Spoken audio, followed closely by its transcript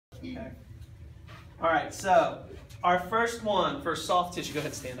Okay. All right, so our first one for soft tissue, go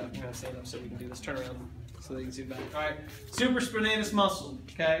ahead and stand up. You're going to stand up so we can do this. Turn around so that you can see the back. All right, supraspinatus muscle,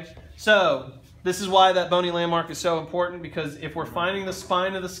 okay? So this is why that bony landmark is so important, because if we're finding the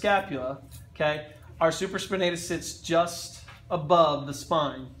spine of the scapula, okay, our supraspinatus sits just above the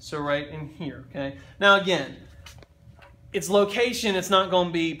spine, so right in here, okay? Now again, its location, it's not going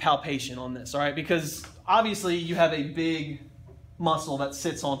to be palpation on this, all right? Because obviously you have a big muscle that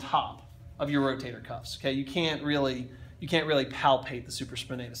sits on top of your rotator cuffs, okay? You can't really palpate the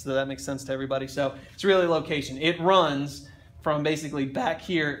supraspinatus. Does that make sense to everybody? So it's really location. It runs from basically back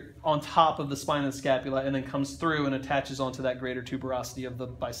here on top of the spine of the scapula and then comes through and attaches onto that greater tuberosity of the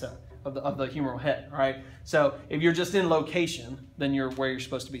bicep, of the humeral head, all right? So if you're just in location, then you're where you're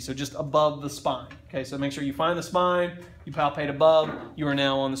supposed to be. So just above the spine, okay? So make sure you find the spine, you palpate above, you are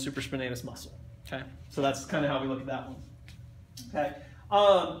now on the supraspinatus muscle, okay? So that's kind of how we look at that one, okay?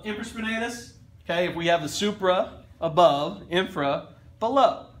 Infraspinatus, okay, if we have the supra above, infra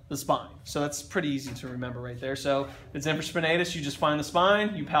below the spine. So that's pretty easy to remember right there. So if it's infraspinatus, you just find the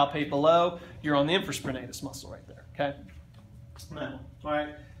spine, you palpate below, you're on the infraspinatus muscle right there, okay? Now, all right,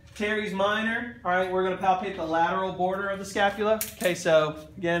 teres minor, all right, we're going to palpate the lateral border of the scapula. Okay, so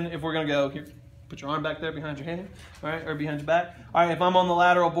again, if we're going to go here, put your arm back there behind your head, all right, or behind your back. All right, if I'm on the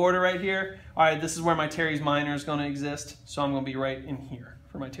lateral border right here, all right, this is where my teres minor is going to exist. So I'm going to be right in here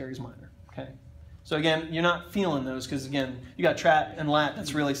for my teres minor, okay? So again, you're not feeling those because again, you got trap and lat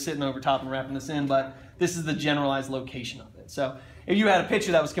that's really sitting over top and wrapping this in, but this is the generalized location of it. So if you had a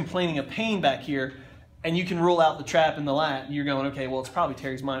picture that was complaining of pain back here, and you can rule out the trap and the lat, you're going, okay, well, it's probably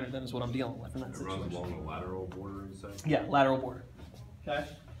teres minor, then is what I'm dealing with in that situation. It runs along the lateral border, you say? Yeah, lateral border, okay?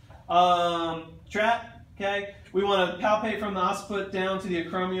 Trap, okay? We want to palpate from the occiput down to the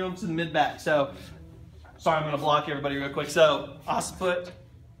acromion to the mid-back. So, sorry, I'm going to block everybody real quick. So, occiput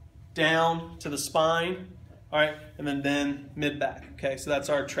down to the spine, all right, and then mid-back, okay? So that's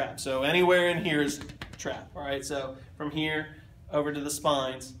our trap. So anywhere in here is trap, all right? So from here over to the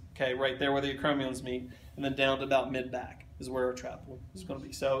spines, okay, right there where the acromions meet, and then down to about mid-back is where our trap is going to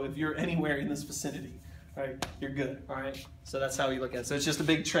be. So if you're anywhere in this vicinity, all right, you're good, all right? So that's how we look at it. So it's just a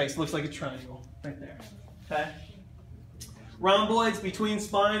big trace. Looks like a triangle right there, okay? Rhomboids between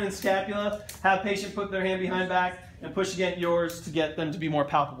spine and scapula. Have patient put their hand behind back and push against yours to get them to be more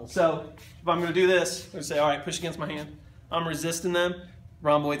palpable. So if I'm going to do this, I'm going to say, all right, push against my hand. I'm resisting them.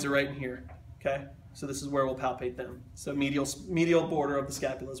 Rhomboids are right in here, okay? So this is where we'll palpate them. So medial border of the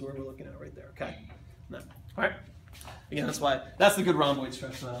scapula is where we're looking at right there, okay? No. All right? Again, that's the good rhomboid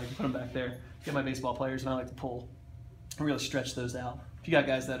stretch that I like to put them back there. Get my baseball players, and I like to pull and really stretch those out. If you got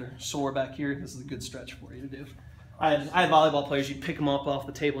guys that are sore back here, this is a good stretch for you to do. I had volleyball players, you pick them up off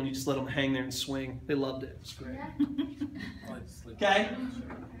the table and you just let them hang there and swing. They loved it. It was great. Okay?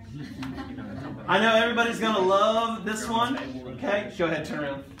 I know everybody's going to love this one. Okay? Go ahead, turn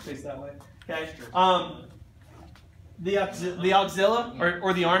around. Face that way. Okay? The axilla,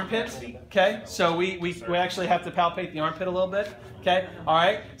 or the armpit. Okay? So we actually have to palpate the armpit a little bit. Okay? All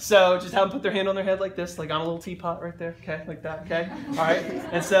right? So just have them put their hand on their head like this, like on a little teapot right there. Okay? Like that. Okay? All right?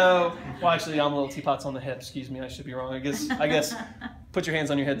 And so, well, actually, on the little teapot's on the hip. Excuse me. I should be wrong. I guess put your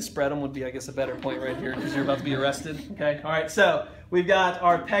hands on your head and spread them would be, I guess, a better point right here because you're about to be arrested. Okay? All right? So we've got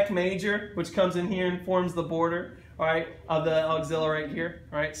our pec major, which comes in here and forms the border, all right, of the axilla right here.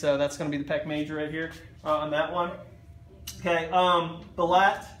 All right? So that's going to be the pec major right here on that one. Okay? The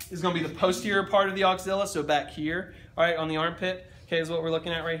lat is going to be the posterior part of the axilla, so back here, all right, on the armpit. Okay, is what we're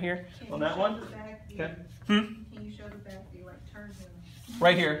looking at right here on that one. Okay. Can you show the back view, like turn them?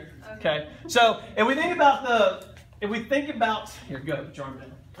 Right here. Okay. So if we think about here, go ahead, put your arm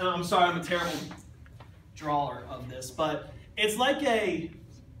down. I'm sorry, I'm a terrible drawer of this, but it's like an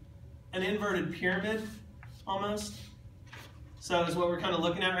inverted pyramid almost. So is what we're kind of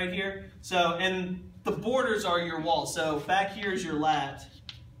looking at right here. So, and the borders are your wall. So back here is your lat.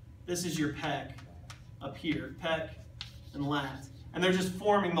 This is your pec up here, pec and lat. And they're just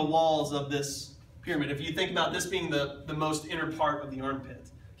forming the walls of this pyramid. If you think about this being the most inner part of the armpit,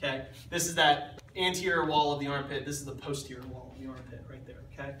 okay? This is that anterior wall of the armpit. This is the posterior wall of the armpit right there,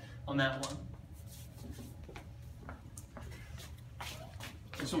 okay? On that one. I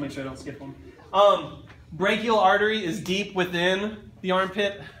just want to make sure I don't skip one. Brachial artery is deep within the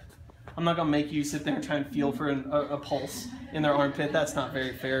armpit. I'm not going to make you sit there and try and feel for a pulse in their armpit. That's not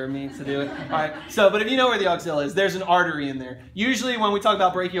very fair of me to do it. All right. So, but if you know where the axilla is, there's an artery in there. Usually when we talk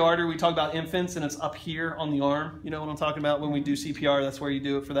about brachial artery, we talk about infants, and it's up here on the arm. You know what I'm talking about? When we do CPR, that's where you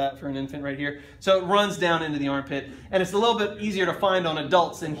do it for an infant right here. So it runs down into the armpit, and it's a little bit easier to find on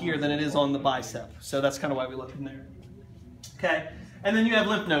adults in here than it is on the bicep. So that's kind of why we look in there. Okay. And then you have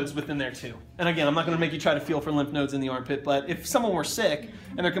lymph nodes within there too. And again, I'm not going to make you try to feel for lymph nodes in the armpit, but if someone were sick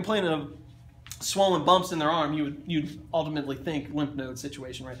and they're complaining of swollen bumps in their arm, you'd ultimately think lymph node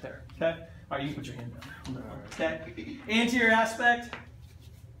situation right there. Okay? All right, you can put your hand down. Okay? Anterior aspect.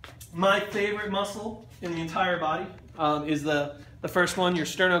 My favorite muscle in the entire body is the first one, your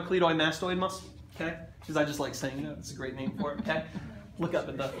sternocleidomastoid muscle. Okay? Because I just like saying that. It's a great name for it. Okay? Look up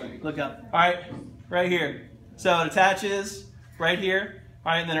at the, look up. All right, right here. So it attaches right here.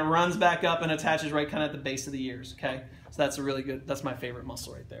 All right, and then it runs back up and attaches right kind of at the base of the ears. Okay? So that's a really good, that's my favorite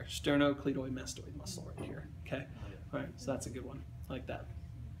muscle right there. Sternocleidomastoid muscle right here. Okay? All right, so that's a good one. I like that.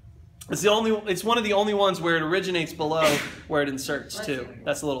 It's one of the only ones where it originates below where it inserts too.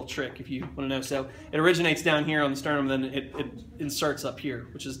 That's a little trick if you want to know. So it originates down here on the sternum, then it inserts up here,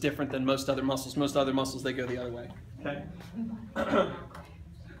 which is different than most other muscles. Most other muscles, they go the other way. Okay?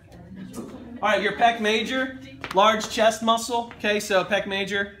 All right, your pec major, large chest muscle. Okay, so pec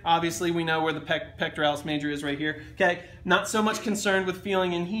major, obviously we know where the pectoralis major is right here. Okay, not so much concerned with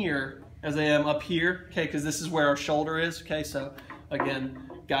feeling in here as I am up here. Okay, because this is where our shoulder is. Okay, so again,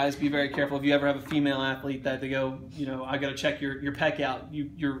 guys, be very careful. If you ever have a female athlete that they go, you know, I got to check your pec out.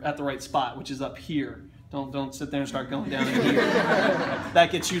 You're at the right spot, which is up here. Don't sit there and start going down in here. That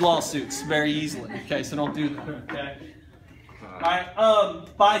gets you lawsuits very easily. Okay, so don't do that. Okay. All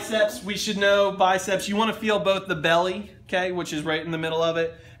right, biceps, we should know biceps. You want to feel both the belly, okay, which is right in the middle of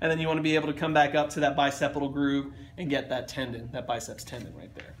it, and then you want to be able to come back up to that bicipital groove and get that tendon, that biceps tendon right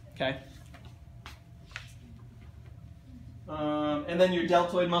there, okay? And then your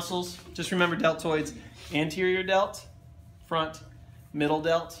deltoid muscles. Just remember deltoids, anterior delt, front, middle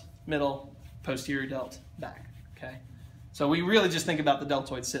delt, middle, posterior delt, back, okay? So we really just think about the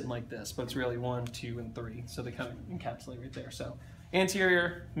deltoid sitting like this, but it's really 1, 2, and 3. So they kind of encapsulate right there. So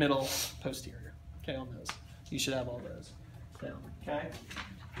anterior, middle, posterior. Okay, on those. You should have all those down. Okay.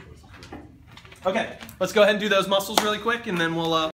 Okay, let's go ahead and do those muscles really quick, and then we'll